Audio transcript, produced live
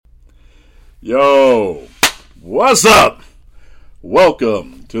Yo, what's up?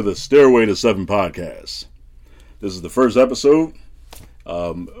 Welcome to the Stairway to 7 podcast. This is the first episode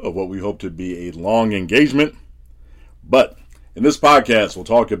of what we hope to be a long engagement. But in this podcast, we'll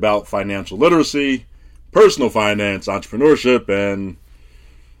talk about financial literacy, personal finance, entrepreneurship, and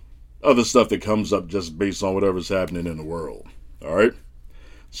other stuff that comes up just based on whatever's happening in the world. All right?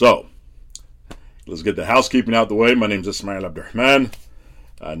 So, let's get the housekeeping out the way. My name is Ismail Abdurrahman.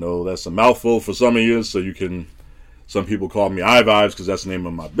 I know that's a mouthful for some of you, some people call me iVibes because that's the name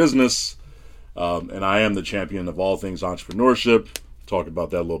of my business. And I am the champion of all things entrepreneurship. Talk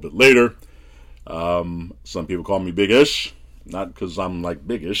about that a little bit later. Some people call me Big-ish, not because I'm like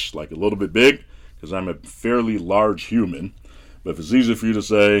big-ish, like a little bit big, because I'm a fairly large human. But if it's easier for you to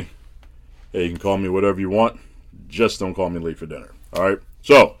say, hey, you can call me whatever you want, just don't call me late for dinner. All right?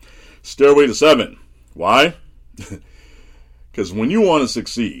 So, Stairway to 7. Why? Because when you want to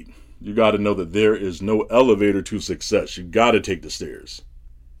succeed, you got to know that there is no elevator to success. You got to take the stairs.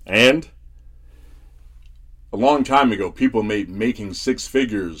 And a long time ago, people made making six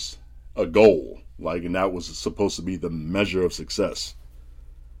figures a goal, and that was supposed to be the measure of success.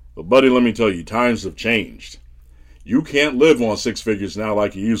 But buddy, let me tell you, times have changed. You can't live on six figures now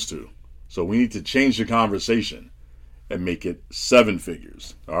like you used to. So we need to change the conversation and make it 7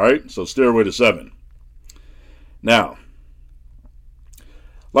 figures. All right? So Stairway to 7. Now,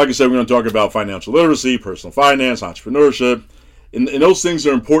 like I said, we're going to talk about financial literacy, personal finance, entrepreneurship. And those things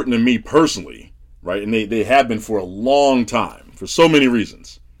are important to me personally, right? And they have been for a long time, for so many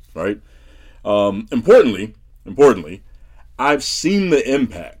reasons, right? Importantly, I've seen the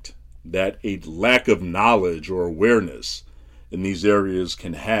impact that a lack of knowledge or awareness in these areas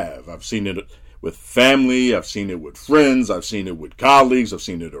can have. I've seen it with family, I've seen it with friends, I've seen it with colleagues, I've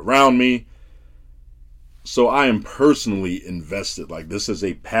seen it around me. So I am personally invested. This is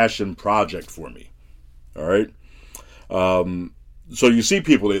a passion project for me. All right. So you see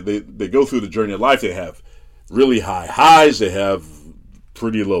people, they go through the journey of life. They have really high highs. They have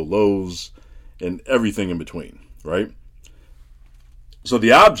pretty low lows and everything in between. Right. So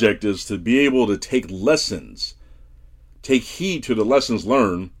the object is to be able to take lessons, take heed to the lessons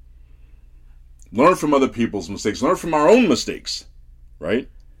learned, learn from other people's mistakes, learn from our own mistakes. Right.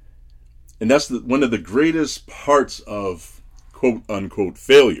 And that's one of the greatest parts of quote-unquote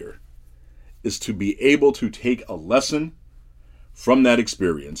failure is to be able to take a lesson from that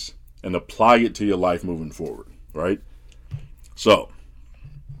experience and apply it to your life moving forward, right? So,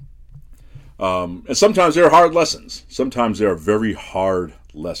 and sometimes they're hard lessons. Sometimes they are very hard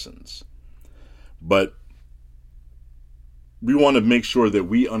lessons. But we want to make sure that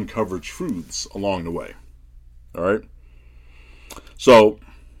we uncover truths along the way, all right? So,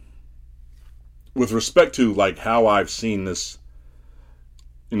 with respect to how I've seen this,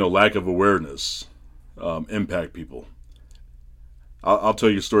 lack of awareness impact people, I'll tell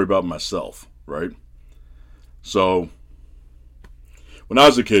you a story about myself, right? So, when I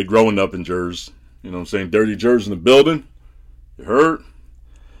was a kid growing up in Jersey, dirty Jersey in the building, you heard?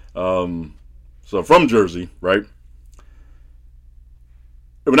 So from Jersey, right?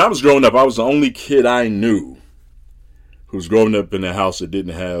 When I was growing up, I was the only kid I knew who was growing up in a house that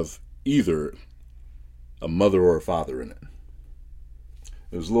didn't have either a mother or a father in it.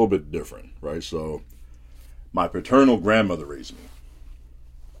 It was a little bit different, right? So my paternal grandmother raised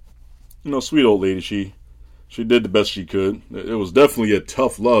me. Sweet old lady, she did the best she could. It was definitely a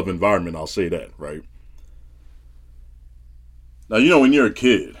tough love environment, I'll say that, right? Now, when you're a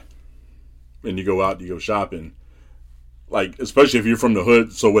kid and you go out, you go shopping, especially if you're from the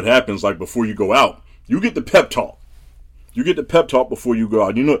hood, so what happens, before you go out, you get the pep talk. You get the pep talk before you go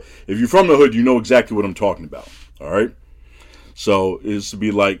out. If you're from the hood, you know exactly what I'm talking about. All right? So it's to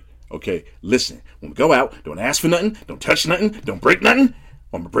be okay, listen, when we go out, don't ask for nothing, don't touch nothing, don't break nothing,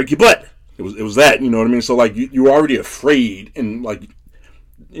 I'm going to break your butt. It was that, you know what I mean? So you're already afraid, and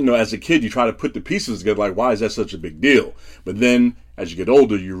as a kid, you try to put the pieces together, why is that such a big deal? But then as you get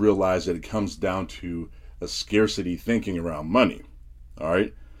older, you realize that it comes down to a scarcity thinking around money. All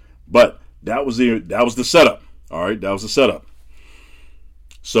right? But that was the setup. All right, that was the setup.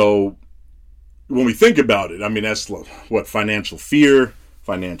 So when we think about it, that's what financial fear,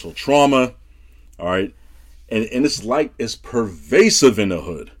 financial trauma. All right, and it's pervasive in the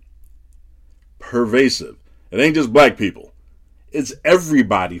hood. Pervasive. It ain't just black people. It's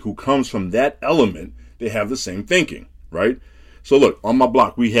everybody who comes from that element. They have the same thinking, right? So look, on my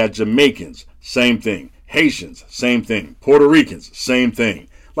block we had Jamaicans, same thing. Haitians, same thing. Puerto Ricans, same thing.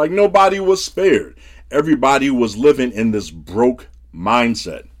 Nobody was spared. Everybody was living in this broke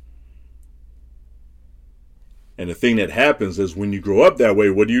mindset. And the thing that happens is when you grow up that way,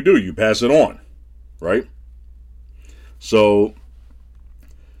 what do? You pass it on, right? So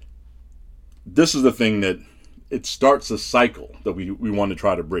this is the thing that it starts a cycle that we want to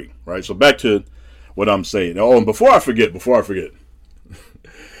try to break, right? So back to what I'm saying. Oh, and before I forget, I'm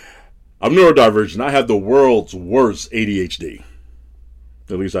neurodivergent. I have the world's worst ADHD.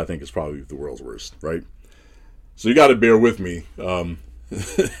 At least I think it's probably the world's worst, right? So you got to bear with me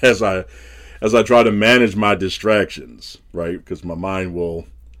as I try to manage my distractions, right? Because my mind will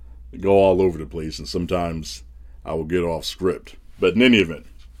go all over the place, and sometimes I will get off script. But in any event,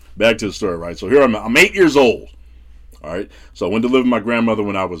 back to the story, right? So here I'm 8 years old, all right? So I went to live with my grandmother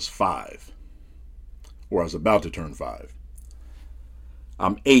when I was 5, or I was about to turn 5.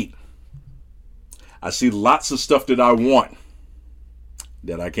 I'm 8. I see lots of stuff that I want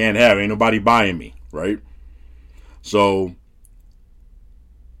that I can't have. Ain't nobody buying me, right? So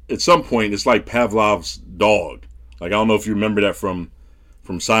at some point, it's like Pavlov's dog. Like, I don't know if you remember that from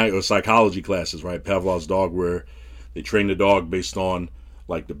science or psychology classes, right? Pavlov's dog, where they train the dog based on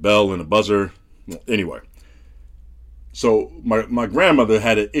like the bell and the buzzer. Anyway, so my grandmother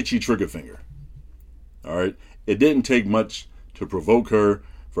had an itchy trigger finger. All right, it didn't take much to provoke her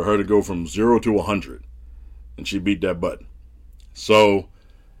for her to go from 0 to 100, and she beat that butt. So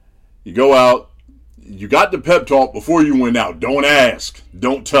you go out, you got the pep talk before you went out. Don't ask,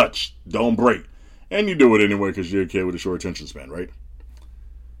 don't touch, don't break. And you do it anyway because you're a kid with a short attention span, right?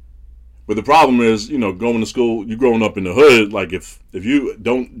 But the problem is, going to school, you're growing up in the hood, like if you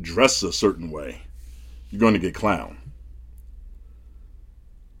don't dress a certain way, you're going to get clowned.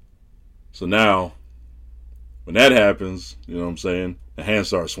 So now, when that happens, you know what I'm saying, the hands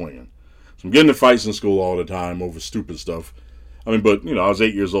start swinging. So I'm getting in fights in school all the time over stupid stuff. I mean, but, I was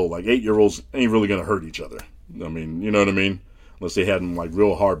 8 years old. Like, 8-year-olds ain't really going to hurt each other. I mean, you know what I mean? Unless they had like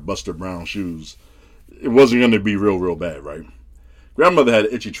real hard Buster Brown shoes. It wasn't going to be real bad, right? Grandmother had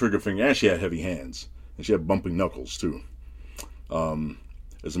an itchy trigger finger, and she had heavy hands. And she had bumping knuckles, too.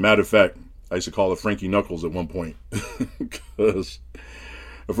 As a matter of fact, I used to call her Frankie Knuckles at one point. Because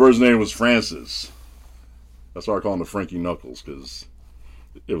her first name was Frances. That's why I call her Frankie Knuckles, because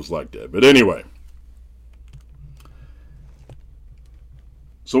it was like that. But anyway.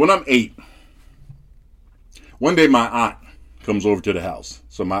 So when I'm 8, one day my aunt comes over to the house.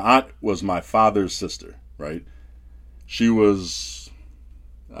 So my aunt was my father's sister, right? She was,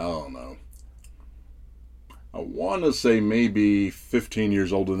 I don't know, I want to say maybe 15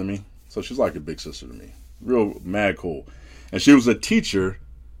 years older than me. So she's like a big sister to me. Real mad cool. And she was a teacher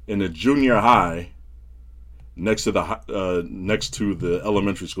in the junior high next to the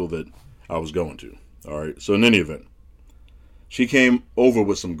elementary school that I was going to. All right. So in any event, she came over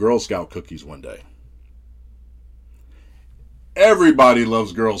with some Girl Scout cookies one day. Everybody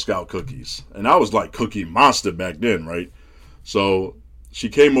loves Girl Scout cookies. And I was like Cookie Monster back then, right? So she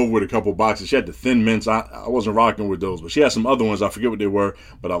came over with a couple boxes. She had the Thin Mints. I wasn't rocking with those, but she had some other ones. I forget what they were,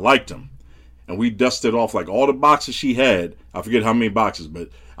 but I liked them. And we dusted off like all the boxes she had. I forget how many boxes, but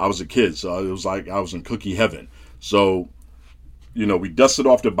I was a kid, so it was like I was in cookie heaven. So, we dusted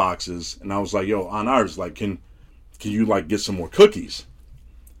off the boxes, and I was like, yo, Aunt Iris, like, can you like get some more cookies?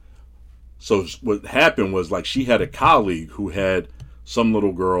 So what happened was, like, she had a colleague who had some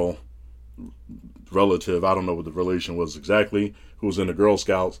little girl relative, I don't know what the relation was exactly, who was in the Girl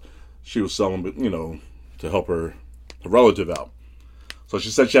Scouts. She was selling, to help her relative out. So she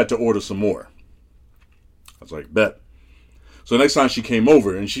said she had to order some more. I was like, bet. So next time she came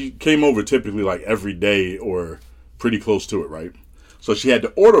over, and she came over typically like every day or pretty close to it, right? So she had the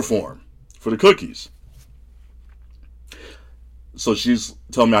order form for the cookies. So she's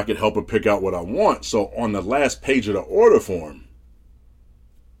telling me I could help her pick out what I want. So on the last page of the order form,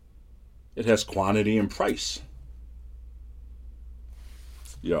 it has quantity and price.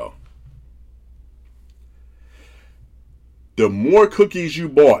 Yo. The more cookies you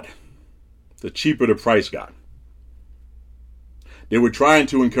bought, the cheaper the price got. They were trying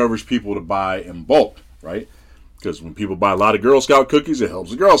to encourage people to buy in bulk, right? Because when people buy a lot of Girl Scout cookies, it helps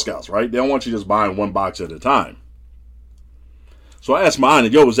the Girl Scouts, right? They don't want you just buying one box at a time. So I asked my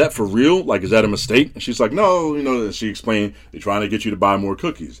aunt, yo, is that for real? Like, is that a mistake? And she's like, no, and she explained, they're trying to get you to buy more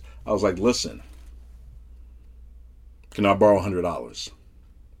cookies. I was like, listen, can I borrow $100?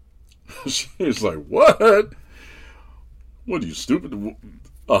 She's like, what? What are you, stupid?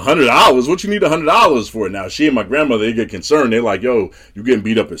 $100? What you need $100 for now? She and my grandmother, they get concerned. They're like, yo, you getting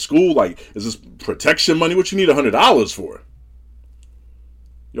beat up at school? Like, is this protection money? What you need $100 for?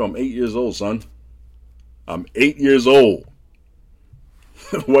 Yo, I'm 8 years old, son. I'm 8 years old.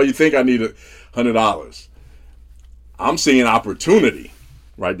 Why you think I need $100? I'm seeing opportunity,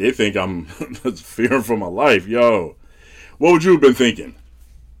 right? They think I'm fearing for my life. Yo, what would you have been thinking?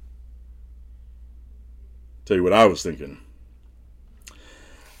 Tell you what I was thinking.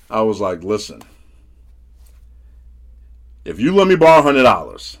 I was like, listen, if you let me borrow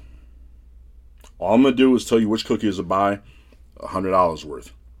 $100, all I'm going to do is tell you which cookies to buy, $100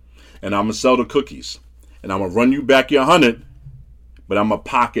 worth. And I'm going to sell the cookies. And I'm going to run you back your 100, but I'm going to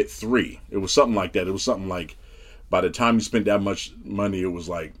pocket 3. It was something like that. It was something like, by the time you spent that much money, it was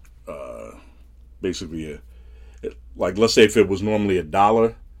like, basically, like, let's say if it was normally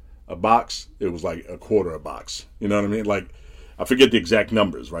 $1 a box, it was like a quarter a box. You know what I mean? Like, I forget the exact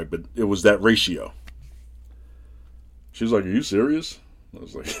numbers, right? But it was that ratio. She was like, are you serious? I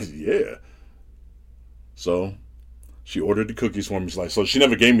was like, yeah. So she ordered the cookies for me. She's like, so she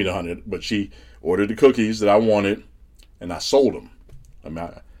never gave me the 100, but she ordered the cookies that I wanted, and I sold them. I mean,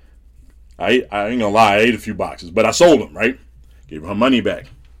 I ain't gonna lie, I ate a few boxes, but I sold them, right? Gave her money back.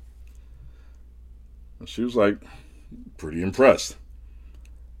 And she was like, pretty impressed.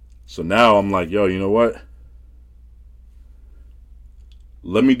 So now I'm like, yo, you know what?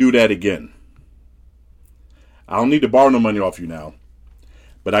 Let me do that again. I don't need to borrow no money off you now.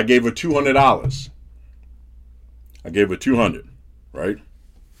 But I gave her $200. I gave her $200, right?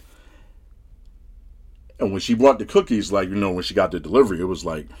 And when she brought the cookies, like, you know, when she got the delivery, it was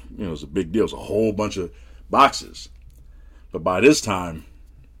like, you know, it was a big deal. It was a whole bunch of boxes. But by this time,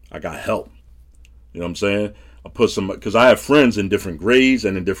 I got help. You know what I'm saying? I put some, because I have friends in different grades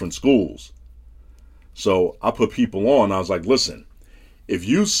and in different schools. So I put people on. I was like, listen, if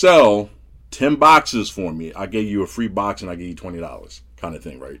you sell 10 boxes for me, I gave you a free box and I gave you $20 kind of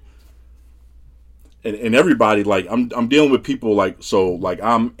thing, right? And everybody, like, I'm dealing with people like, so like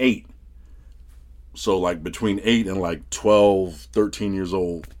I'm 8. So like between 8 and like 12, 13 years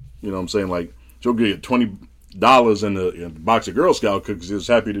old, you know what I'm saying? Like, she'll get $20 in the box of Girl Scout cookies. He was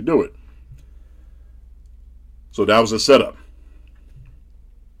happy to do it. So that was a setup.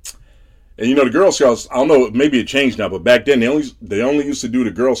 And you know, the Girl Scouts, I don't know, maybe it changed now, but back then they only used to do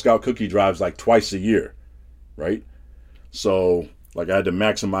the Girl Scout cookie drives like twice a year, right? So like I had to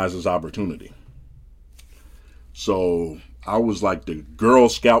maximize this opportunity. So I was like the Girl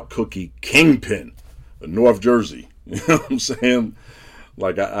Scout cookie kingpin of North Jersey. You know what I'm saying?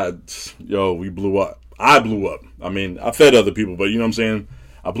 Like we blew up. I blew up. I mean, I fed other people, but you know what I'm saying?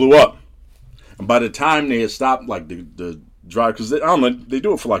 I blew up. And by the time they had stopped like the drive, because I don't know, they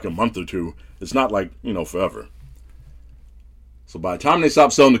do it for like a month or two. It's not like, you know, forever. So by the time they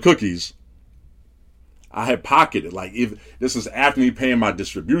stopped selling the cookies, I had pocketed, like, if this is after me paying my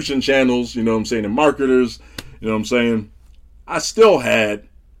distribution channels, you know what I'm saying, and marketers, you know what I'm saying, I still had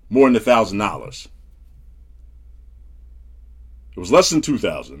more than $1,000. It was less than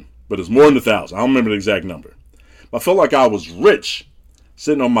 2,000, but it's more than 1,000. I don't remember the exact number. I felt like I was rich,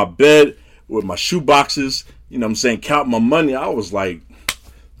 sitting on my bed with my shoe boxes, you know what I'm saying, counting my money. I was like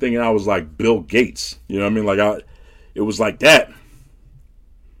thinking I was like Bill Gates, you know what I mean? Like it was like that.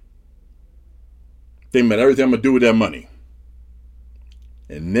 Thinking about everything I'm gonna do with that money.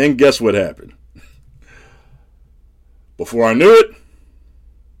 And then guess what happened? Before I knew it,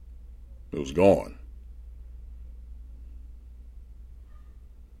 it was gone.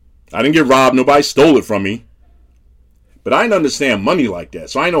 I didn't get robbed. Nobody stole it from me. But I didn't understand money like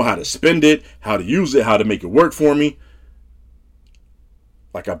that. So I know how to spend it, how to use it, how to make it work for me.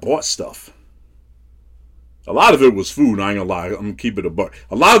 Like I bought stuff. A lot of it was food. I ain't gonna lie. I'm gonna keep it a buck.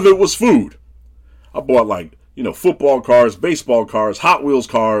 A lot of it was food. I bought like, you know, football cars, baseball cars, Hot Wheels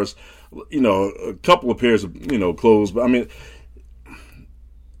cars, you know, a couple of pairs of, you know, clothes. But I mean,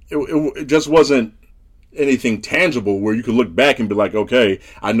 it just wasn't anything tangible where you could look back and be like, okay,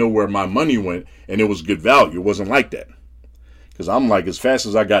 I know where my money went and it was good value. It wasn't like that. Because I'm like, as fast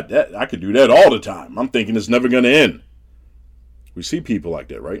as I got that, I could do that all the time. I'm thinking it's never going to end. We see people like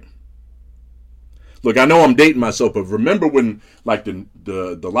that, right? Look, I know I'm dating myself, but remember when like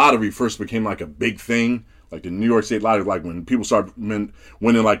the lottery first became like a big thing? Like the New York State lottery, like when people started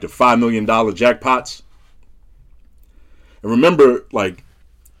winning like the $5 million jackpots? And remember, like,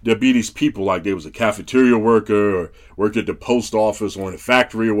 there'd be these people, like they was a cafeteria worker or worked at the post office or in a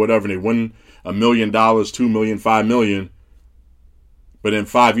factory or whatever, and they win $1 million, $2 million, $5 million, but in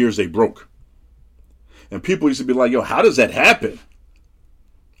 5 years they broke. And people used to be like, yo, how does that happen?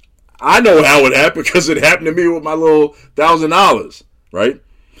 I know how it happened because it happened to me with my little $1,000, right?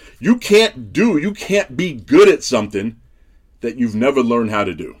 You can't be good at something that you've never learned how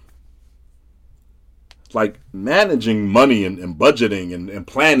to do. Like managing money and budgeting and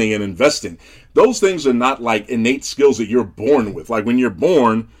planning and investing. Those things are not like innate skills that you're born with. Like when you're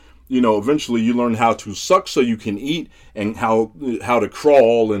born, eventually you learn how to suck so you can eat, and how to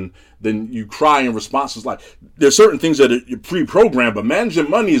crawl, and then you cry in responses. Like, there's certain things that are pre-programmed, but managing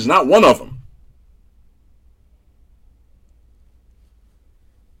money is not one of them.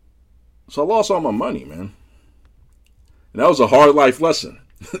 So I lost all my money, man. And that was a hard life lesson.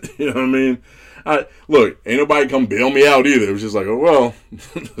 You know what I mean? Look, ain't nobody come bail me out either. It was just like, oh, well,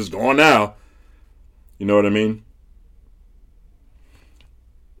 it's gone now. You know what I mean?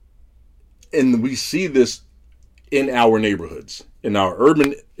 And we see this in our neighborhoods, in our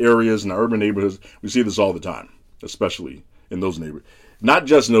urban areas, in our urban neighborhoods. We see this all the time, especially in those neighborhoods. Not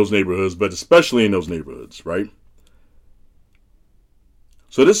just in those neighborhoods, but especially in those neighborhoods, right?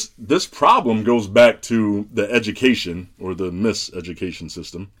 So this problem goes back to the education, or the miseducation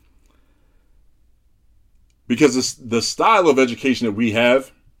system. Because the style of education that we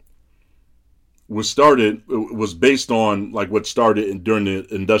have was based on like what started during the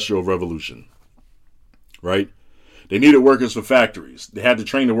Industrial Revolution, right? They needed workers for factories. They had to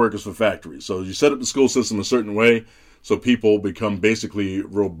train the workers for factories. So you set up the school system a certain way so people become basically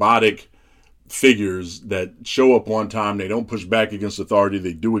robotic figures that show up on time. They don't push back against authority.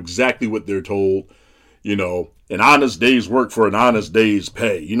 They do exactly what they're told. An honest day's work for an honest day's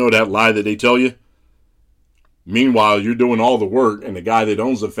pay. You know that lie that they tell you? Meanwhile, you're doing all the work, and the guy that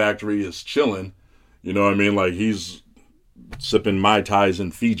owns the factory is chilling. You know what I mean? Like, he's sipping Mai Tais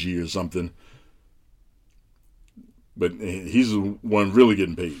in Fiji or something. But he's the one really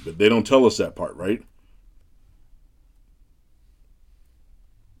getting paid. But they don't tell us that part, right?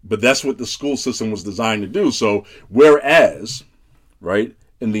 But that's what the school system was designed to do. So, whereas, right,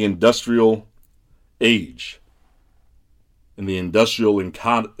 in the industrial age, in the industrial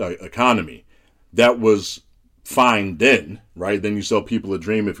economy, that was fine then, right? Then you sell people a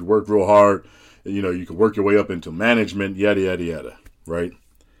dream. If you work real hard, you can work your way up into management, yada, yada, yada, right?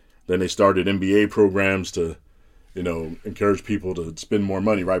 Then they started MBA programs to, encourage people to spend more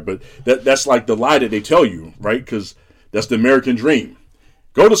money, right? But that's like the lie that they tell you, right? Because that's the American dream.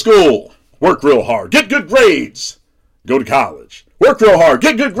 Go to school, work real hard, get good grades, go to college, work real hard,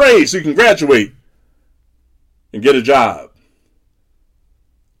 get good grades so you can graduate and get a job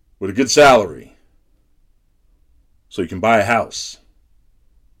with a good salary so you can buy a house,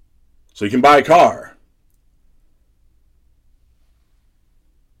 so you can buy a car.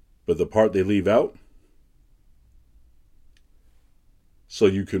 But the part they leave out, so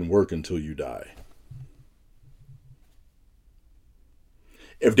you can work until you die.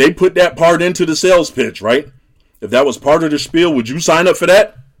 If they put that part into the sales pitch, right? If that was part of the spiel, would you sign up for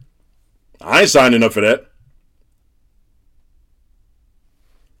that? I ain't signing up for that.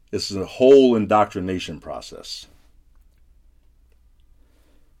 It's a whole indoctrination process.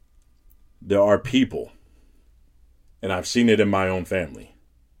 There are people, and I've seen it in my own family.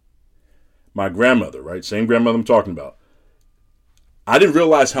 My grandmother, right? Same grandmother I'm talking about. I didn't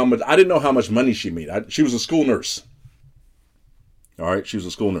know how much money she made. She was a school nurse. All right, she was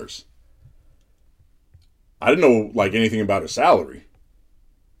a school nurse. I didn't know like anything about her salary.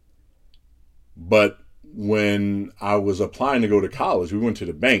 But when I was applying to go to college, we went to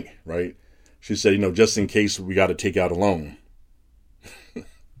the bank, right? She said, just in case we got to take out a loan.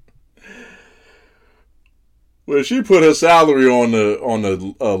 When she put her salary on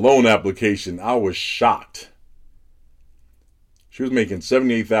the loan application, I was shocked. She was making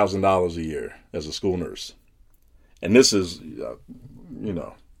 $78,000 a year as a school nurse. And this is, in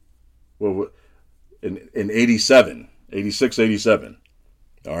 86, 87,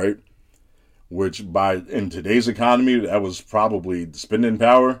 all right? Which in today's economy, that was probably the spending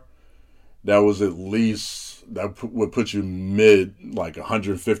power. That was at least, would put you mid, like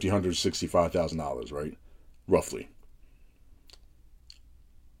 $150,000, $165,000, right? Roughly.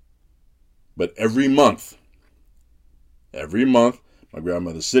 But every month, my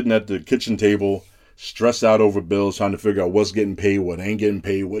grandmother's sitting at the kitchen table, stressed out over bills, trying to figure out what's getting paid, what ain't getting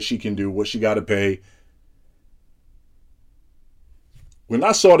paid, what she can do, what she got to pay. When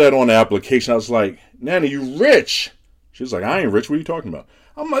I saw that on the application, I was like, Nana, you rich. She was like, I ain't rich. What are you talking about?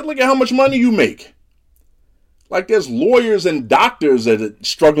 I'm like, look at how much money you make. Like, there's lawyers and doctors that are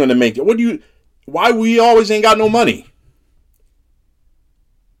struggling to make it. Why we always ain't got no money?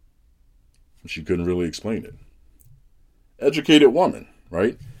 She couldn't really explain it. Educated woman,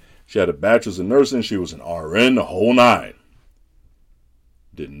 right? She had a bachelor's in nursing. She was an RN, the whole nine.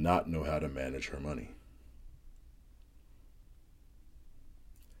 Did not know how to manage her money.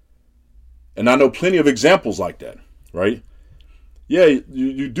 And I know plenty of examples like that, right? Yeah,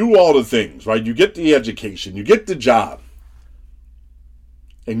 you do all the things, right? You get the education, you get the job,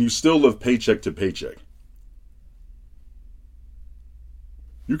 and you still live paycheck to paycheck.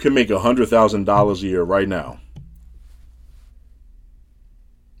 You can make $100,000 a year right now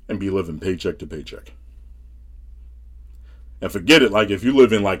and be living paycheck to paycheck. And forget it, like if you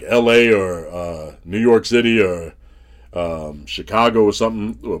live in like LA or New York City or Chicago or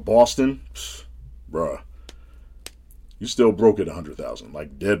something, or Boston, bruh, you still broke at 100,000,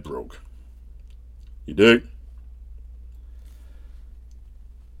 like dead broke. You dig?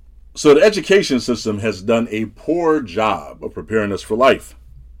 So the education system has done a poor job of preparing us for life.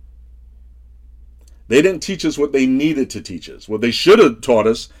 They didn't teach us what they needed to teach us, what they should have taught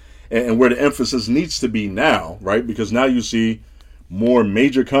us, and where the emphasis needs to be now, right? Because now you see more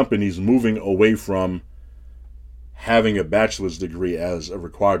major companies moving away from having a bachelor's degree as a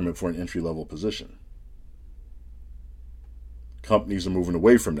requirement for an entry-level position. Companies are moving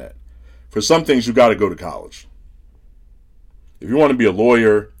away from that. For some things, you got to go to college. If you want to be a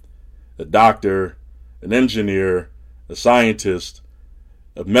lawyer, a doctor, an engineer, a scientist,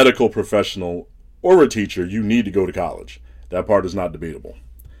 a medical professional, or a teacher, you need to go to college. That part is not debatable.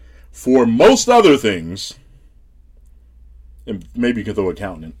 For most other things, and maybe you can throw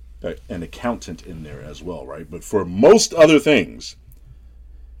an accountant in there as well, right? But for most other things,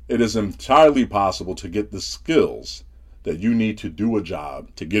 it is entirely possible to get the skills that you need to do a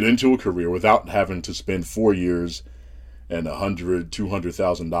job, to get into a career without having to spend 4 years and $100,000,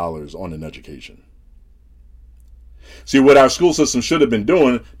 $200,000 on an education. See, what our school system should have been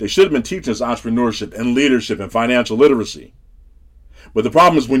doing, they should have been teaching us entrepreneurship and leadership and financial literacy. But the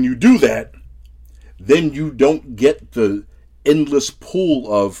problem is when you do that, then you don't get the endless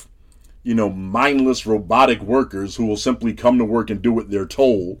pool of, mindless robotic workers who will simply come to work and do what they're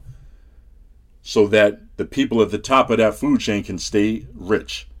told so that the people at the top of that food chain can stay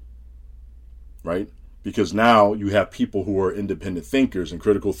rich, right? Because now you have people who are independent thinkers and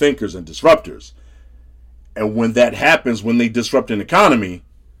critical thinkers and disruptors. And when that happens, when they disrupt an economy,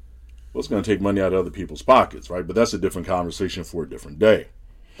 well, it's going to take money out of other people's pockets, right? But that's a different conversation for a different day.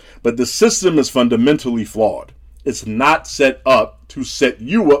 But the system is fundamentally flawed. It's not set up to set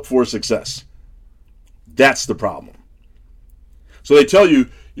you up for success. That's the problem. So they tell you,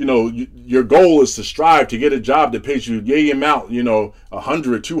 your goal is to strive to get a job that pays you a yay amount, $100,000,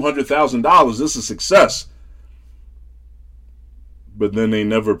 $200,000. This is success. But then they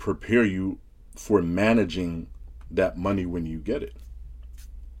never prepare you for managing that money when you get it.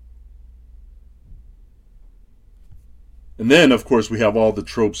 And then, of course, we have all the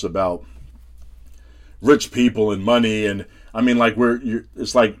tropes about rich people and money, and I mean, like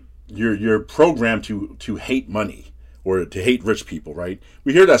it's like you're programmed to hate money or to hate rich people, right?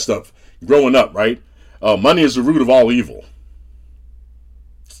 We hear that stuff growing up, right? Money is the root of all evil.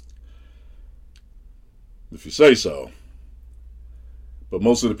 If you say so. But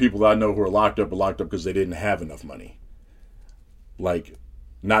most of the people that I know who are locked up because they didn't have enough money. Like,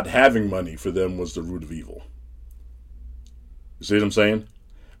 not having money for them was the root of evil. You see what I'm saying?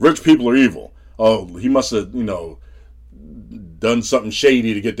 Rich people are evil. Oh, he must have, done something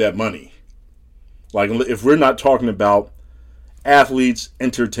shady to get that money. Like, if we're not talking about athletes,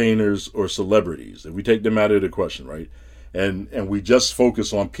 entertainers, or celebrities, if we take them out of the question, right? And we just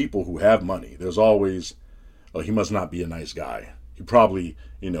focus on people who have money, there's always, oh, he must not be a nice guy. He probably,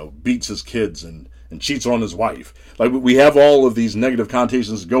 beats his kids and cheats on his wife. Like, we have all of these negative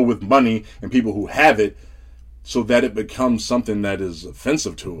connotations that go with money and people who have it so that it becomes something that is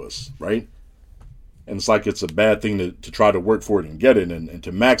offensive to us, right? And it's like it's a bad thing to try to work for it and get it and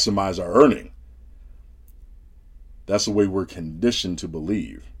to maximize our earning. That's the way we're conditioned to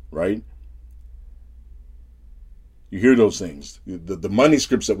believe, right? You hear those things. The money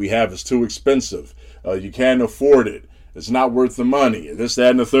scripts that we have is too expensive. You can't afford it. It's not worth the money. This,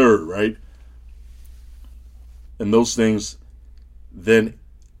 that, and the third, right? And those things then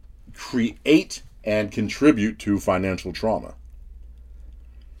create and contribute to financial trauma.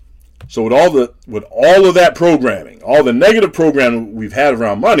 So with all of that programming, all the negative programming we've had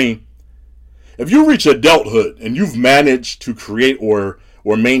around money, if you reach adulthood and you've managed to create or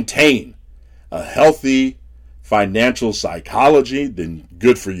maintain a healthy financial psychology, then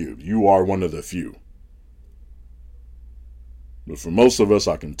good for you. You are one of the few. But for most of us,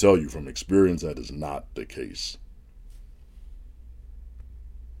 I can tell you from experience that is not the case.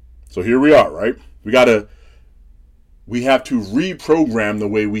 So here we are, right? We have to reprogram the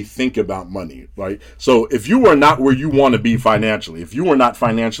way we think about money, right? So if you are not where you want to be financially, if you are not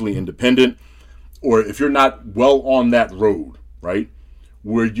financially independent, or if you're not well on that road, right,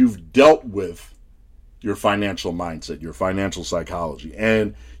 where you've dealt with your financial mindset, your financial psychology,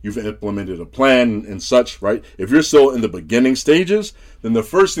 and you've implemented a plan and such, right? If you're still in the beginning stages, then the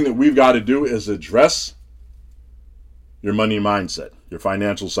first thing that we've got to do is address your money mindset. your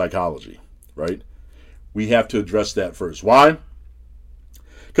financial psychology, right? We have to address that first. Why?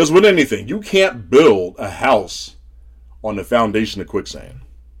 Because with anything, you can't build a house on the foundation of quicksand.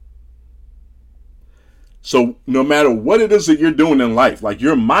 So no matter what it is that you're doing in life, like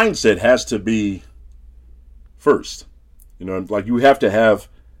your mindset has to be first. You know, like you have to have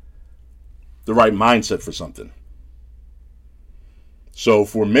the right mindset for something. So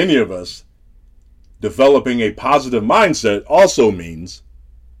for many of us, developing a positive mindset also means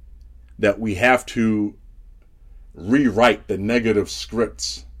that we have to rewrite the negative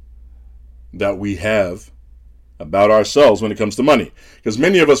scripts that we have about ourselves when it comes to money. Because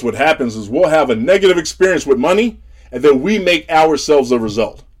many of us, what happens is we'll have a negative experience with money, and then we make ourselves the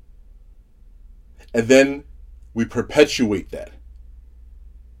result. And then we perpetuate that.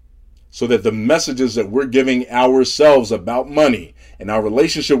 So that the messages that we're giving ourselves about money and our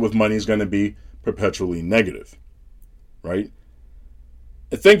relationship with money is going to be perpetually negative. Right?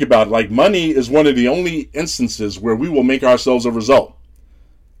 And think about it, like money is one of the only instances where we will make ourselves a result.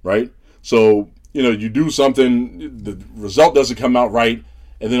 Right? So, you know, you do something, the result doesn't come out right,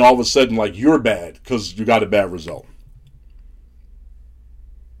 and then all of a sudden, like, you're bad because you got a bad result.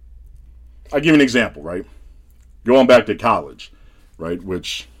 I'll give you an example, right? Going back to college, right,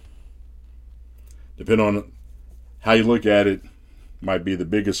 which, depending on how you look at it, might be the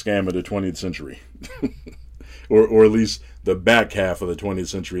biggest scam of the 20th century. or at least the back half of the 20th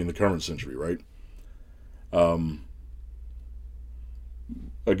century and the current century, right?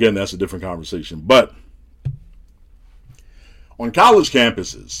 Again, that's a different conversation. But on college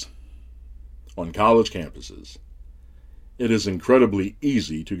campuses, it is incredibly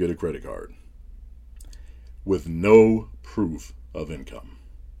easy to get a credit card with no proof of income.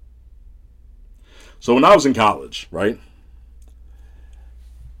 So when I was in college, right?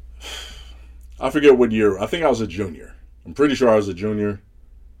 I forget what year. I think I was a junior. I'm pretty sure I was a junior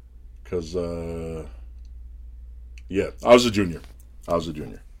because, yeah, I was a junior.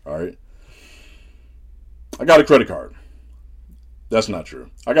 All right. I got a credit card. That's not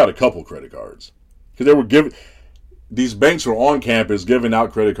true. I got a couple credit cards because they were giving. These banks were on campus giving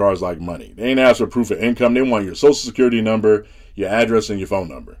out credit cards like money. They ain't asked for proof of income. They want your social security number, your address, and your phone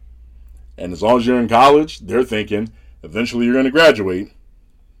number. And as long as you're in college, they're thinking eventually you're going to graduate,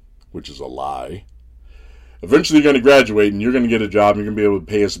 which is a lie. Eventually you're going to graduate and you're going to get a job and you're going to be able to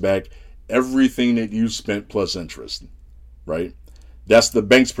pay us back everything that you spent plus interest, right? That's the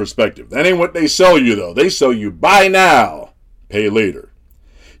bank's perspective. That ain't what they sell you, though. They sell you buy now, pay later.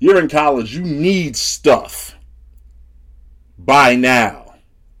 You're in college. You need stuff. Buy now,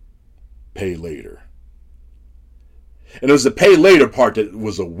 pay later. And it was the pay later part that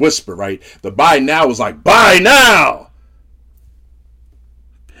was a whisper, right? The buy now was like, buy now,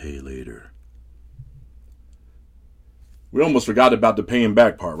 pay later. We almost forgot about the paying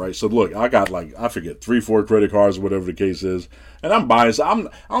back part, right? So look, I got I forget, 3-4 credit cards, whatever the case is. And I'm buying, so I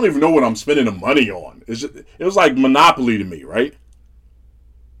don't even know what I'm spending the money on. It was like Monopoly to me, right?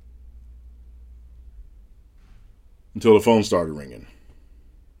 Until the phone started ringing.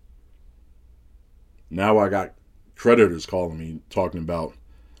 Now I got creditors calling me, talking about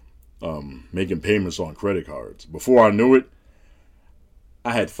making payments on credit cards. Before I knew it,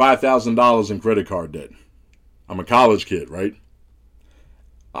 I had $5,000 in credit card debt. I'm a college kid, right?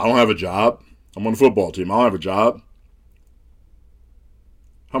 I don't have a job. I'm on the football team. I don't have a job.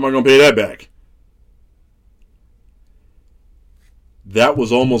 How am I going to pay that back? That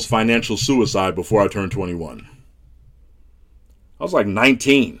was almost financial suicide before I turned 21. I was like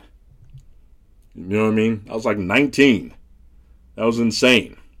 19. You know what I mean? I was like 19. That was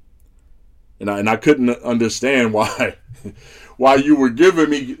insane. And I couldn't understand why you were giving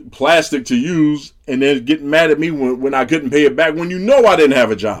me plastic to use and then getting mad at me when I couldn't pay it back when you know I didn't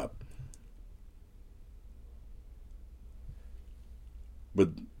have a job. But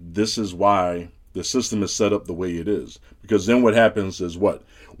this is why the system is set up the way it is. Because then what happens is what?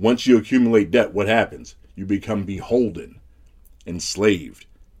 Once you accumulate debt, what happens? You become beholden, enslaved.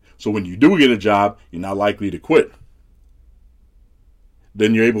 So when you do get a job, you're not likely to quit.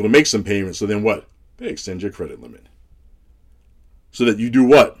 Then you're able to make some payments. So then what? They extend your credit limit. So that you do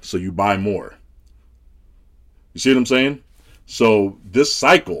what? So you buy more. You see what I'm saying? So this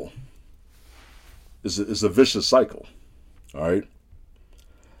cycle is a vicious cycle. All right.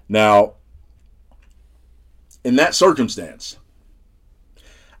 Now, in that circumstance,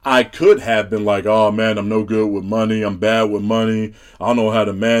 I could have been like, oh man, I'm no good with money. I'm bad with money. I don't know how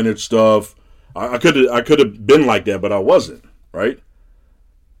to manage stuff. I could have been like that, but I wasn't, right?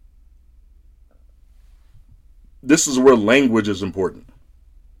 This is where language is important.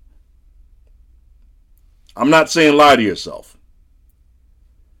 I'm not saying lie to yourself.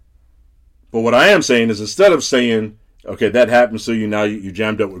 But what I am saying is, instead of saying, okay, that happens to you, now you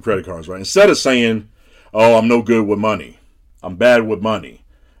jammed up with credit cards, right? Instead of saying, oh, I'm no good with money. I'm bad with money.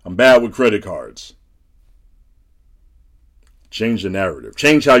 I'm bad with credit cards. Change the narrative.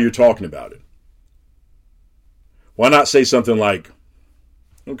 Change how you're talking about it. Why not say something like,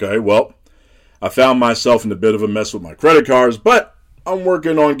 okay, well, I found myself in a bit of a mess with my credit cards, but I'm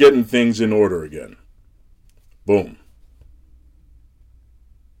working on getting things in order again. Boom.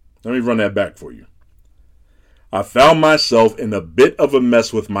 Let me run that back for you. I found myself in a bit of a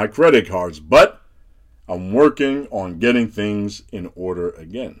mess with my credit cards, but I'm working on getting things in order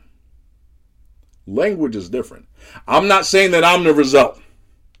again. Language is different. I'm not saying that I'm the result.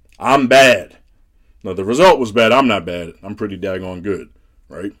 I'm bad. No, the result was bad. I'm not bad. I'm pretty daggone good,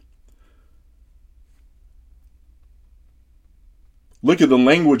 right? Look at the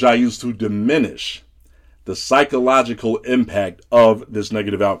language I use to diminish the psychological impact of this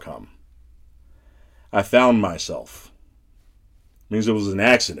negative outcome. I found myself. Means it was an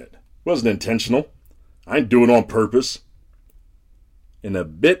accident. It wasn't intentional. I didn't do it on purpose. In a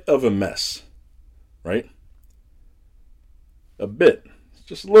bit of a mess, right? A bit.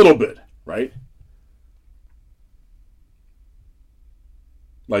 Just a little bit, right?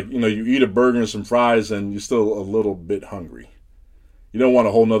 Like, you eat a burger and some fries and you're still a little bit hungry. You don't want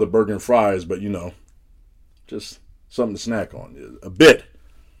a whole nother burger and fries, but just something to snack on. A bit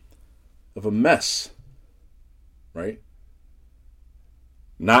of a mess, right?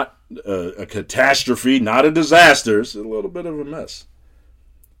 Not a catastrophe, not a disaster. It's a little bit of a mess.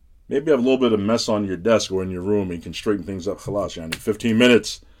 Maybe have a little bit of mess on your desk or in your room and you can straighten things up. Khalas, yani 15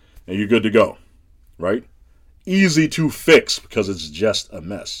 minutes and you're good to go, right? Easy to fix because it's just a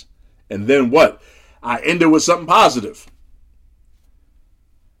mess. And then what? I end it with something positive.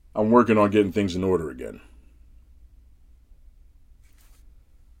 I'm working on getting things in order again.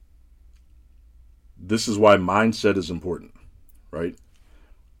 This is why mindset is important, right?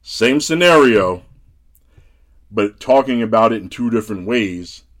 Same scenario, but talking about it in two different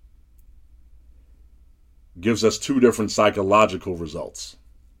ways gives us two different psychological results.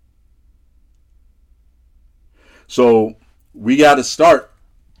 So we got to start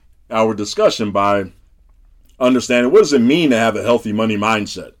our discussion by understanding, what does it mean to have a healthy money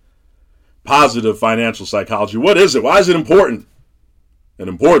mindset? Positive financial psychology. What is it? Why is it important? And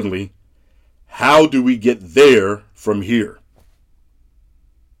importantly, how do we get there from here?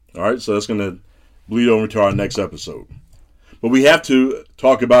 All right, so that's going to bleed over to our next episode. But we have to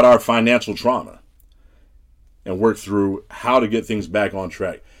talk about our financial trauma and work through how to get things back on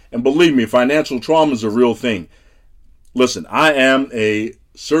track. And believe me, financial trauma is a real thing. Listen, I am a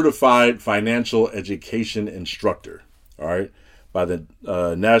certified financial education instructor, all right, by the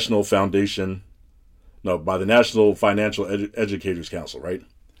National Financial Educators Council, right?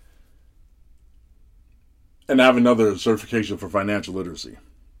 And I have another certification for financial literacy.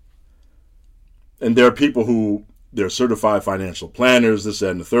 And there are people who, they're certified financial planners, this,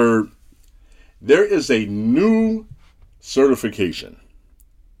 that, and the third. There is a new certification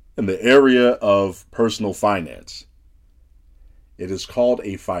in the area of personal finance. It is called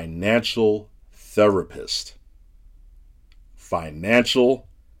a financial therapist. Financial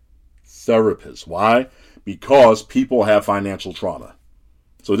therapist. Why? Because people have financial trauma.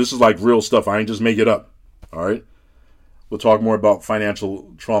 So this is like real stuff. I ain't just make it up. All right. We'll talk more about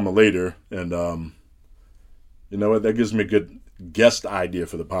financial trauma later. And you know what? That gives me a good guest idea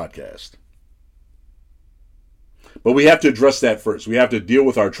for the podcast. But we have to address that first. We have to deal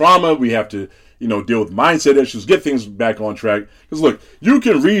with our trauma. We have to, deal with mindset issues, get things back on track. Because look, you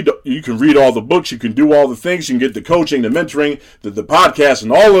can read all the books, you can do all the things, you can get the coaching, the mentoring, the podcast,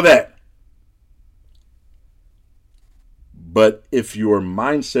 and all of that. But if your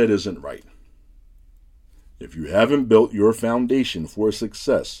mindset isn't right, if you haven't built your foundation for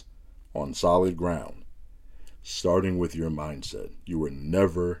success on solid ground, starting with your mindset, you are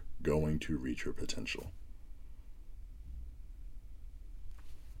never going to reach your potential.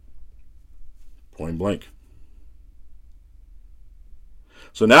 Point blank.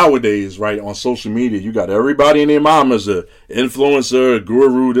 So nowadays, right, on social media, you got everybody and their mom as an influencer, a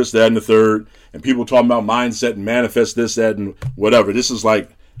guru, this, that, and the third, and people talking about mindset and manifest this, that, and whatever. This is like,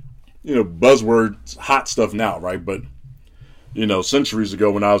 buzzword, hot stuff now, right? But, centuries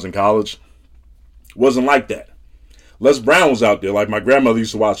ago when I was in college, it wasn't like that. Les Brown was out there. Like, my grandmother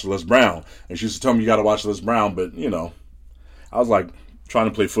used to watch Les Brown, and she used to tell me, you got to watch Les Brown, but, I was like trying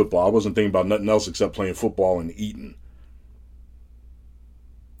to play football. I wasn't thinking about nothing else except playing football and eating.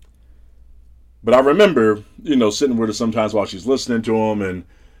 But I remember, sitting with her sometimes while she's listening to him, and,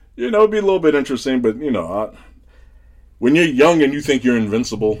 it'd be a little bit interesting, but, when you're young and you think you're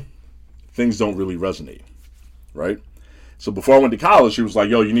invincible, things don't really resonate, right? So before I went to college, she was like,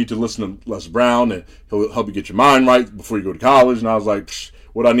 yo, you need to listen to Les Brown, and he'll help you get your mind right before you go to college. And I was like,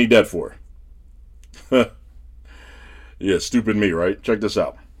 what do I need that for? Yeah, stupid me, right? Check this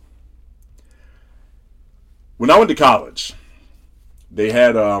out. When I went to college, they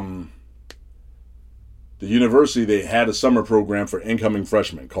had, the university, they had a summer program for incoming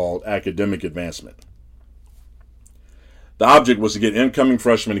freshmen called Academic Advancement. The object was to get incoming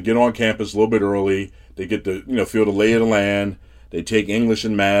freshmen to get on campus a little bit early. They get to, feel the lay of the land. They take English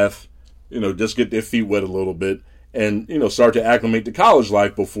and math, just get their feet wet a little bit and, start to acclimate to college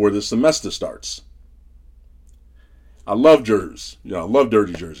life before the semester starts. I love Jersey. I love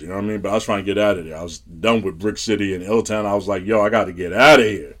dirty Jersey, you know what I mean? But I was trying to get out of there. I was done with Brick City and Hilltown. I was like, yo, I got to get out of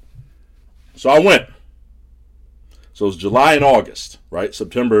here. So I went. So it's July and August, right?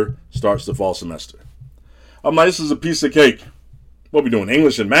 September starts the fall semester. I'm like, this is a piece of cake. What we doing,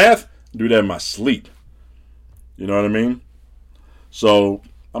 English and math? Do that in my sleep. You know what I mean? So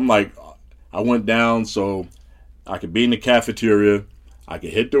I'm like, I went down so I could be in the cafeteria. I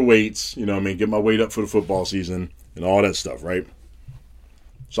could hit the weights, get my weight up for the football season and all that stuff, right?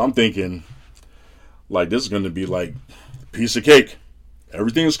 So I'm thinking, like, this is going to be like a piece of cake.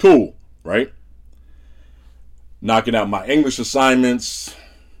 Everything is cool, right? Knocking out my English assignments,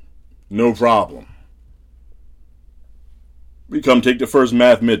 no problem. We come take the first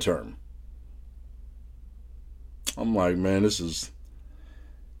math midterm. I'm like, man, this is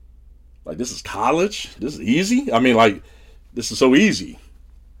college? This is easy? I mean, like, this is so easy.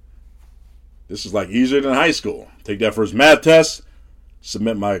 This is like easier than high school. Take that first math test,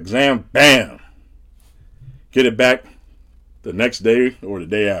 submit my exam, bam. Get it back the next day or the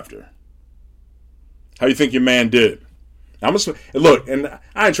day after. How you think your man did? Look, and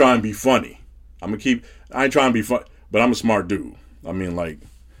I ain't trying to be funny. I ain't trying to be funny, but I'm a smart dude. I mean, like,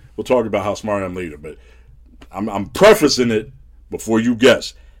 we'll talk about how smart I am later, but I'm prefacing it before you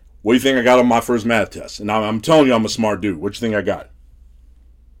guess. What do you think I got on my first math test? And I'm telling you I'm a smart dude. What do you think I got?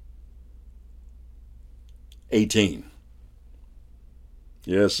 18.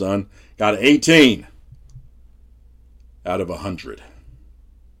 Yeah, son. Got an 18 out of 100.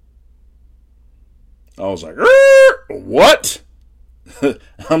 I was like, what?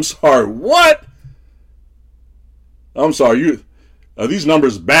 I'm sorry, what? I'm sorry, are these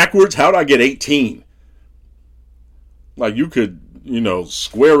numbers backwards? How did I get 18? Like, you could,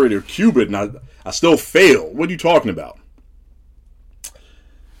 square it or cube it, and I still fail. What are you talking about?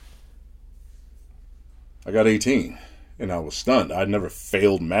 I got 18, and I was stunned. I'd never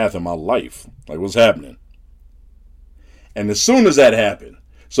failed math in my life. Like, what's happening? And as soon as that happened,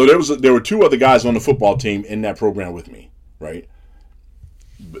 so there were two other guys on the football team in that program with me, right?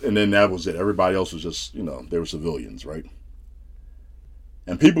 And then that was it. Everybody else was just, they were civilians, right?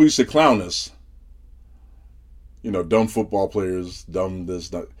 And people used to clown us, dumb football players, dumb this,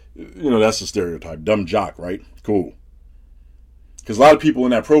 that, that's the stereotype. Dumb jock, right? Cool. Because a lot of people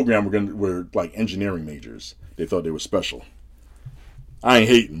in that program were like engineering majors. They thought they were special. I ain't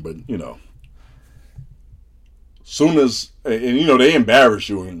hating, but, soon as, and they embarrass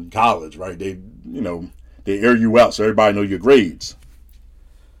you in college, right? They air you out so everybody know your grades.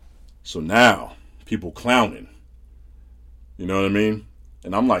 So now, people clowning. You know what I mean?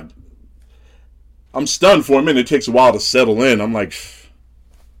 And I'm like, I'm stunned for a minute. It takes a while to settle in. I'm like,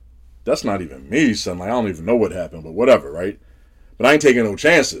 that's not even me, son. Like, I don't even know what happened, but whatever, right? But I ain't taking no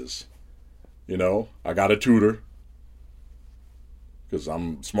chances. I got a tutor. Because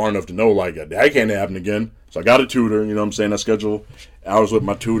I'm smart enough to know, like, that can't happen again. So I got a tutor, you know what I'm saying? I schedule hours with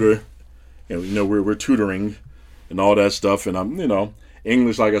my tutor. And, we're tutoring and all that stuff. And I'm,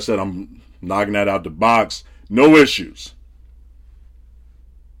 English, like I said, I'm knocking that out the box. No issues.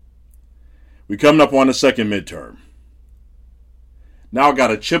 We coming up on the second midterm. Now I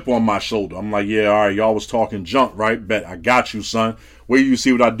got a chip on my shoulder. I'm like, yeah, all right, y'all was talking junk, right? Bet, I got you, son. Wait till you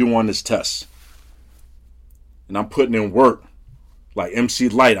see what I do on this test. And I'm putting in work. Like MC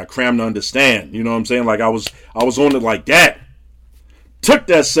Light, I crammed to understand. You know what I'm saying? Like I was on it like that. Took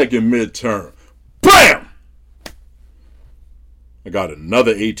that second midterm. Bam! I got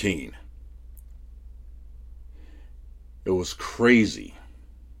another 18. It was crazy.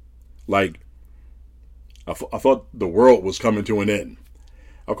 Like, I thought the world was coming to an end.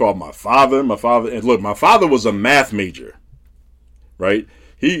 I called my father, and look, my father was a math major, right?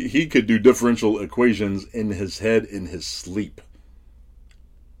 He could do differential equations in his head in his sleep.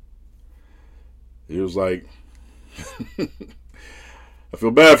 He was like, I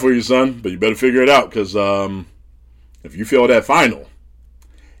feel bad for you, son, but you better figure it out, because if you fail that final,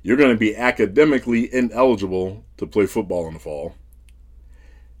 you're going to be academically ineligible to play football in the fall.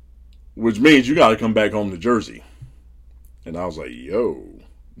 which means you got to come back home to Jersey. And I was like, yo,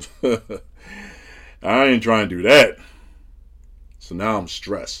 I ain't trying to do that. So now I'm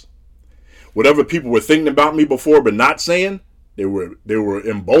stressed. Whatever people were thinking about me before but not saying, they were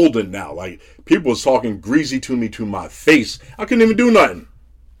emboldened now. Like, people was talking greasy to me to my face. I couldn't even do nothing.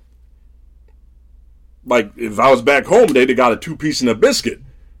 Like, if I was back home, they'd have got a 2-piece and a biscuit.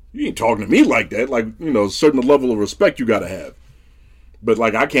 You ain't talking to me like that. Like, a certain level of respect you got to have. But,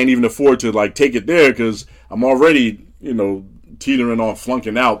 like, I can't even afford to, like, take it there because I'm already, teetering on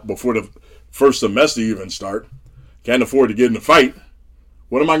flunking out before the first semester even start. Can't afford to get in a fight.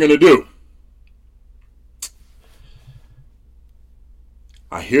 What am I going to do?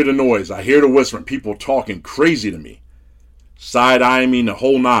 I hear the noise. I hear the whispering. People talking crazy to me. Side-eyeing me, the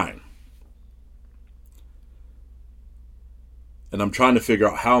whole nine. And I'm trying to figure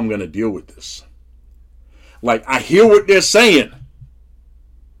out how I'm going to deal with this. Like, I hear what they're saying.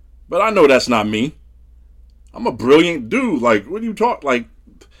 But I know that's not me. I'm a brilliant dude. Like, what do you talk? Like,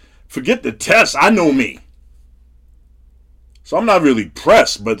 forget the test. I know me. So I'm not really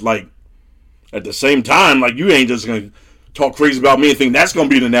pressed. But, like, at the same time, like, you ain't just going to talk crazy about me and think that's going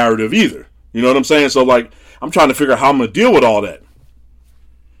to be the narrative either. You know what I'm saying? So, like, I'm trying to figure out how I'm going to deal with all that.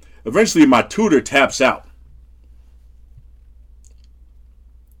 Eventually, my tutor taps out.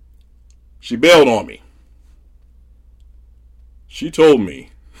 She bailed on me. She told me.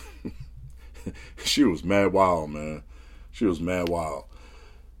 She was mad wild, man. She was mad wild.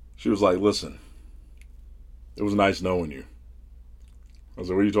 She was like, listen, it was nice knowing you. I was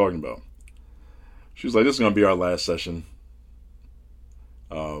like, what are you talking about? She was like, this is going to be our last session.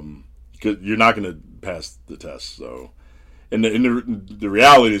 Cause you're not going to pass the test. So, and the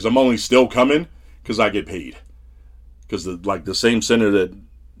reality is I'm only still coming because I get paid. Because the same center that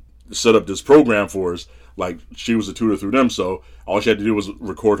set up this program for us, like, she was a tutor through them, so all she had to do was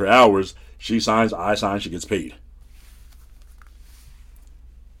record her hours. She signs, I sign, she gets paid.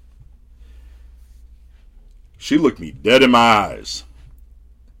 She looked me dead in my eyes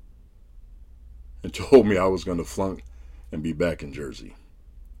and told me I was going to flunk and be back in Jersey.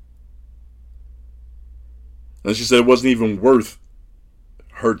 And she said it wasn't even worth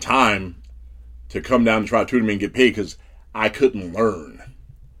her time to come down and try to tutor me and get paid because I couldn't learn.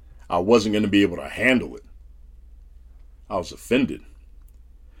 I wasn't going to be able to handle it. I was offended.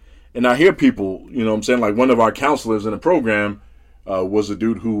 And I hear people, like one of our counselors in the program was a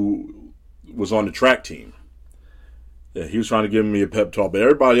dude who was on the track team. Yeah, he was trying to give me a pep talk, but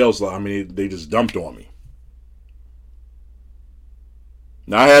everybody else, they just dumped on me.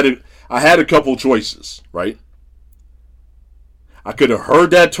 Now, I had a couple choices, right? I could have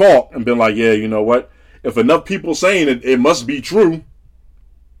heard that talk and been like, yeah, you know what? If enough people saying it, it must be true.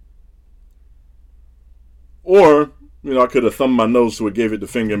 Or, I could have thumbed my nose to it, gave it the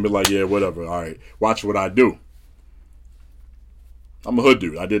finger, and been like, yeah, whatever. All right, watch what I do. I'm a hood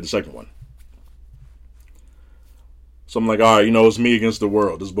dude. I did the second one. So I'm like, all right, it's me against the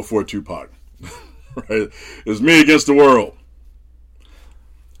world. This is before Tupac. Right? It's me against the world.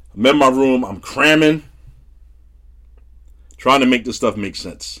 I'm in my room. I'm cramming. Trying to make this stuff make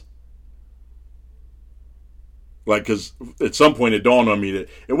sense. Like, because at some point it dawned on me that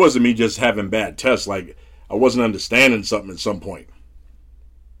it wasn't me just having bad tests. Like, I wasn't understanding something at some point.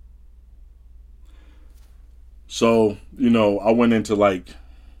 So, I went into like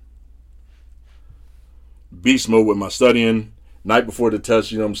beast mode with my studying. Night before the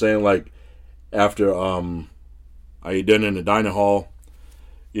test, like after I ate dinner in the dining hall,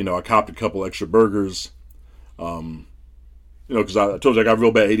 I copped a couple extra burgers. Because I told you I got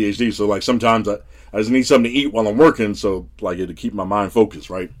real bad ADHD. So like sometimes I just need something to eat while I'm working. So like it'll keep my mind focused,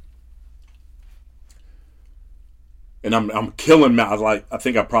 right? And I'm killing I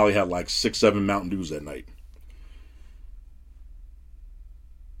think I probably had like 6-7 Mountain Dews that night.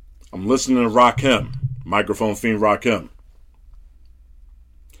 I'm listening to Rakim, microphone fiend Rakim.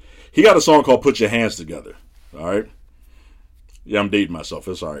 He got a song called "Put Your Hands Together." All right. Yeah, I'm dating myself.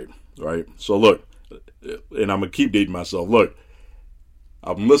 It's all right. Right. So look, and I'm gonna keep dating myself. Look,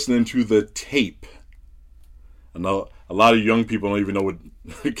 I'm listening to the tape. I know a lot of young people don't even know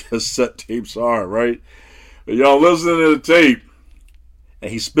what cassette tapes are, right? But y'all listening to the tape,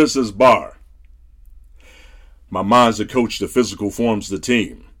 and he spits his bar. My mind's the coach, the physical forms the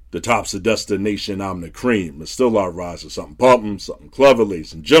team. The top's the destination, I'm the cream. And still I rise to something pumping, something clever,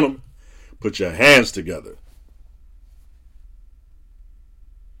 ladies and gentlemen. Put your hands together.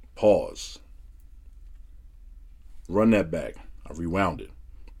 Pause. Run that back. I rewound it.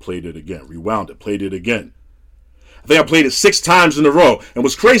 Played it again. Rewound it. Played it again. I think I played it 6 times in a row. And it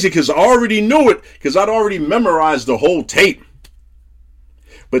was crazy because I already knew it because I'd already memorized the whole tape.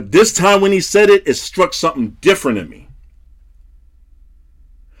 But this time when he said it, it struck something different in me.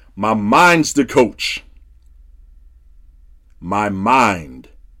 My mind's the coach. My mind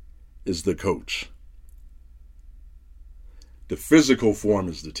is the coach. The physical form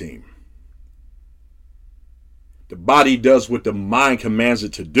is the team. The body does what the mind commands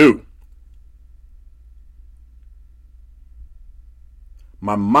it to do.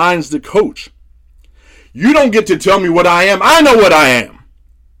 My mind's the coach. You don't get to tell me what I am. I know what I am.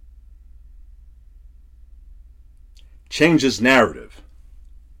 Change this narrative.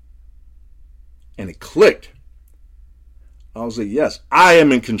 And it clicked. I was like, yes, I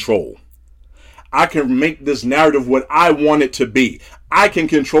am in control. I can make this narrative what I want it to be. I can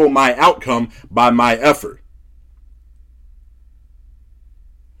control my outcome by my effort.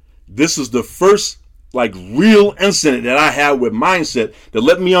 This is the first real incident that I had with mindset that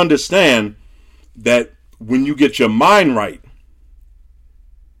let me understand that when you get your mind right,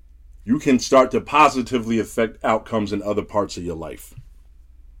 you can start to positively affect outcomes in other parts of your life.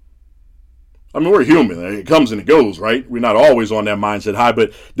 I mean, we're human. It comes and it goes, right? We're not always on that mindset high,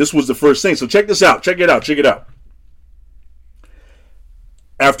 but this was the first thing. So check this out. Check it out.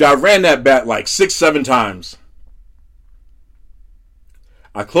 After I ran that bat 6-7 times,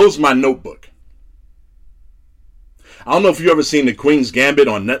 I closed my notebook. I don't know if you've ever seen The Queen's Gambit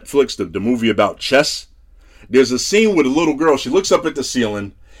on Netflix, the movie about chess. There's a scene with a little girl. She looks up at the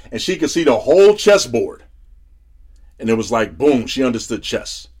ceiling and she can see the whole chessboard. And it was like, boom, she understood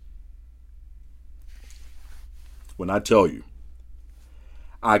chess. When I tell you,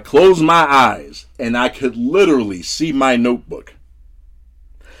 I closed my eyes and I could literally see my notebook.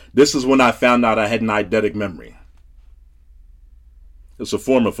 This is when I found out I had an eidetic memory. It's a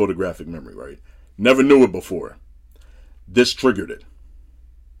form of photographic memory, right? Never knew it before. This triggered it.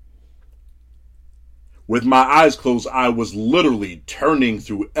 With my eyes closed, I was literally turning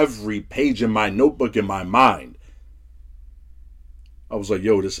through every page in my notebook in my mind. I was like,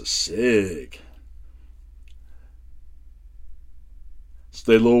 yo, this is sick.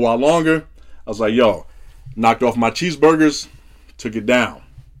 Stayed a little while longer. I was like, yo, knocked off my cheeseburgers, took it down.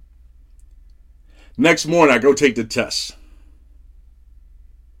 Next morning, I go take the test.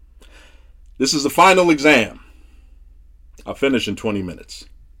 This is the final exam. I finish in 20 minutes.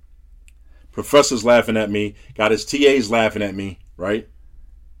 Professor's laughing at me. Got his TAs laughing at me, right?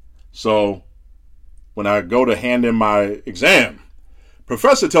 So when I go to hand in my exam,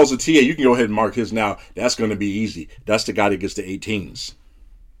 professor tells the TA, you can go ahead and mark his now. That's going to be easy. That's the guy that gets the 18s.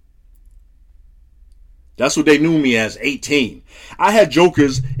 That's what they knew me as, 18. I had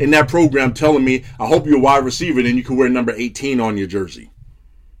jokers in that program telling me, I hope you're a wide receiver, then you can wear number 18 on your jersey.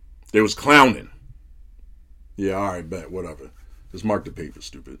 They was clowning. Yeah, all right, bet, whatever. Just mark the paper,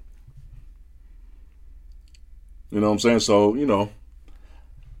 stupid. You know what I'm saying? So,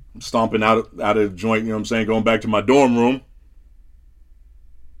 I'm stomping out of the joint, going back to my dorm room.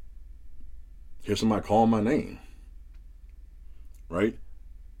 Hear somebody calling my name. Right?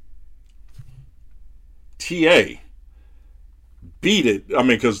 TA beat it. I mean,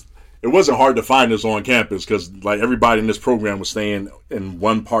 because it wasn't hard to find us on campus because everybody in this program was staying in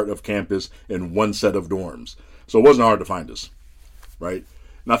one part of campus in one set of dorms. So it wasn't hard to find us. Right?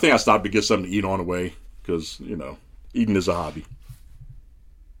 And I think I stopped to get something to eat on the way because, eating is a hobby.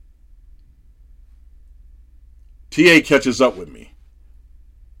 TA catches up with me.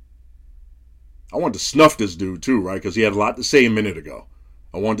 I wanted to snuff this dude too, right? Because he had a lot to say a minute ago.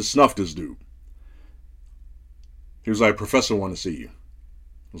 I wanted to snuff this dude. He was like, Professor, want to see you.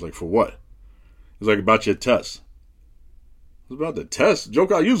 I was like, for what? He was like, about your test. It was about the test?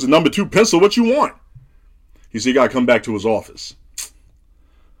 Joke, I used the number 2 pencil. What you want? He said, you got to come back to his office.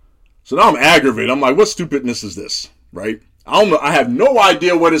 So now I'm aggravated. I'm like, what stupidness is this? Right? I don't know. I have no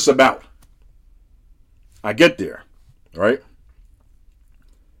idea what it's about. I get there. Right?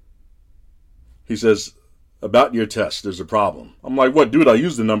 He says, about your test, there's a problem. I'm like, what, dude? I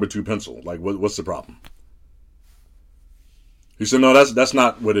used the number 2 pencil. What's the problem? He said, no, that's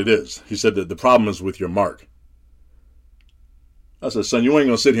not what it is. He said that the problem is with your mark. I said, son, you ain't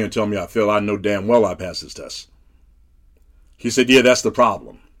going to sit here and tell me I failed. I know damn well I passed this test. He said, yeah, that's the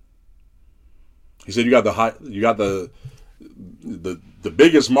problem. He said, you got the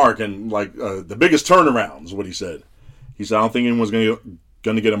biggest mark and the biggest turnaround is what he said. He said, I don't think anyone's going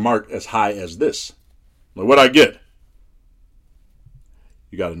to get a mark as high as this. I'm like, what'd I get?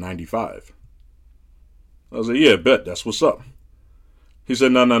 You got a 95. I was like, yeah, bet. That's what's up. He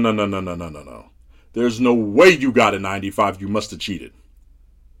said, no. There's no way you got a 95. You must have cheated.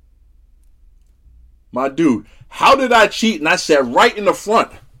 My dude, how did I cheat? And I sat right in the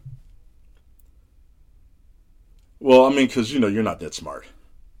front. Well, I mean, because, you're not that smart.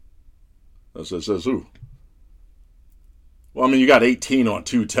 I said, says who? Well, I mean, you got 18 on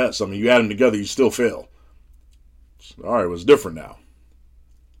 2 tests. I mean, you add them together, you still fail. All right, what's different now?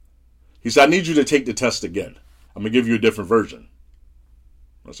 He said, I need you to take the test again. I'm going to give you a different version.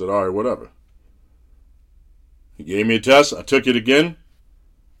 I said, all right, whatever. He gave me a test. I took it again.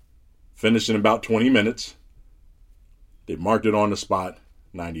 Finished in about 20 minutes. They marked it on the spot,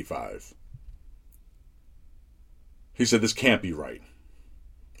 95. He said, this can't be right.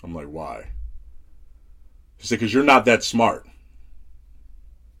 I'm like, why? He said, because you're not that smart.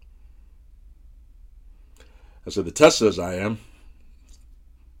 I said, the test says I am.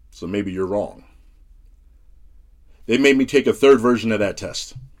 So maybe you're wrong. They made me take a third version of that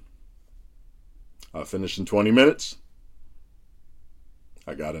test. I finished in 20 minutes.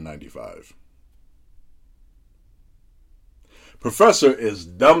 I got a 95. Professor is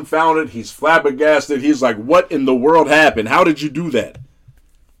dumbfounded. He's flabbergasted. He's like, what in the world happened? How did you do that?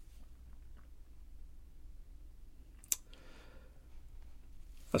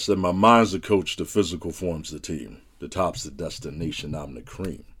 I said, my mind's the coach, the physical forms the team. The top's the destination, I'm the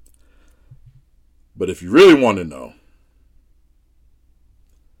cream. But if you really want to know,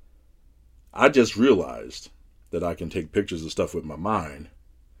 I just realized that I can take pictures of stuff with my mind.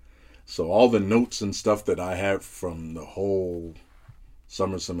 So all the notes and stuff that I have from the whole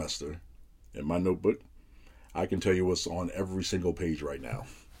summer semester in my notebook, I can tell you what's on every single page right now.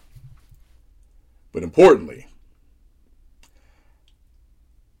 But importantly,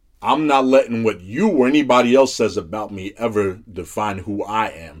 I'm not letting what you or anybody else says about me ever define who I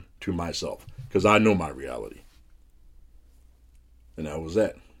am to myself, because I know my reality. And that was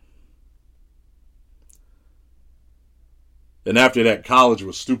that. And after that, college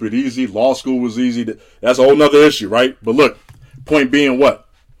was stupid easy. Law school was easy. That's a whole nother issue, right? But look, point being what?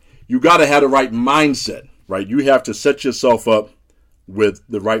 You got to have the right mindset, right? You have to set yourself up with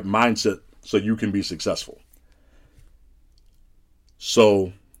the right mindset so you can be successful.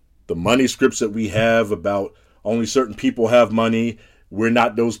 So the money scripts that we have about only certain people have money, we're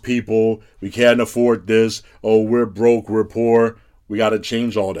not those people, we can't afford this, oh, we're broke, we're poor, we got to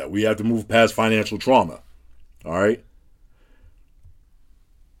change all that. We have to move past financial trauma, all right?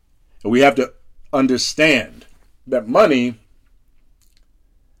 And we have to understand that money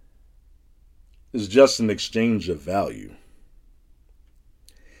is just an exchange of value.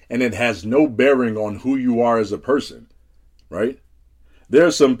 And it has no bearing on who you are as a person, right? There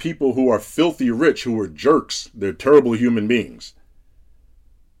are some people who are filthy rich who are jerks. They're terrible human beings.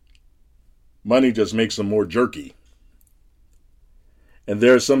 Money just makes them more jerky. And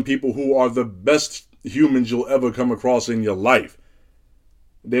there are some people who are the best humans you'll ever come across in your life.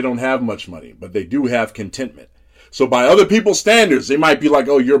 They don't have much money, but they do have contentment. So by other people's standards, they might be like,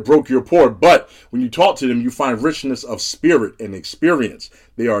 oh, you're broke, you're poor. But when you talk to them, you find richness of spirit and experience.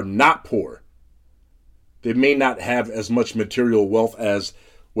 They are not poor. They may not have as much material wealth as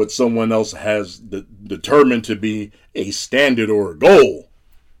what someone else has determined to be a standard or a goal.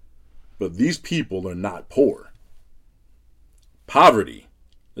 But these people are not poor. Poverty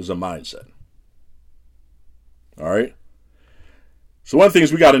is a mindset. All right? So one of the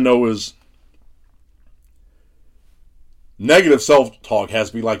things we got to know is negative self-talk has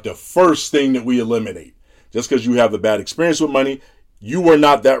to be like the first thing that we eliminate. Just because you have a bad experience with money, you were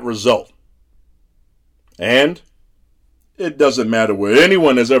not that result. And it doesn't matter what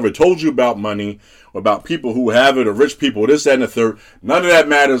anyone has ever told you about money, or about people who have it, or rich people, this, that, and the third. None of that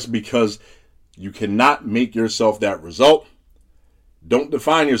matters because you cannot make yourself that result. Don't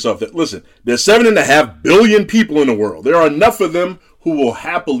define yourself that. Listen, there's 7.5 billion people in the world. There are enough of them who will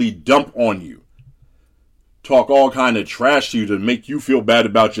happily dump on you. Talk all kind of trash to you to make you feel bad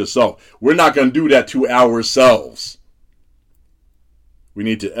about yourself. We're not going to do that to ourselves. We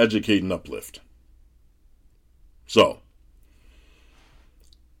need to educate and uplift. So,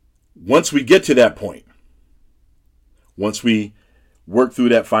 once we get to that point, once we work through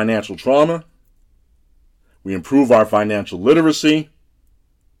that financial trauma, we improve our financial literacy,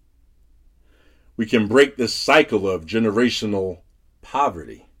 we can break this cycle of generational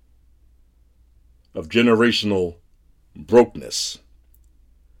poverty, of generational brokenness.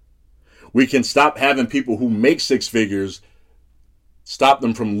 We can stop having people who make 6 figures, stop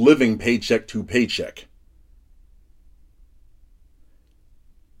them from living paycheck to paycheck.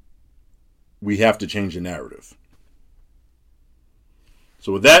 We have to change the narrative.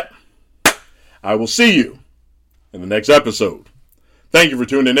 So with that, I will see you in the next episode. Thank you for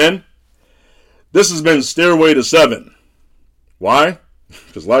tuning in. This has been Stairway to 7. Why?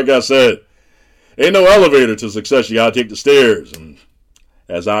 Because like I said, ain't no elevator to success. You gotta take the stairs. And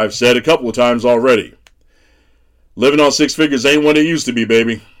as I've said a couple of times already, living on 6 figures ain't what it used to be,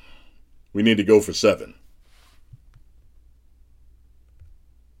 baby. We need to go for 7.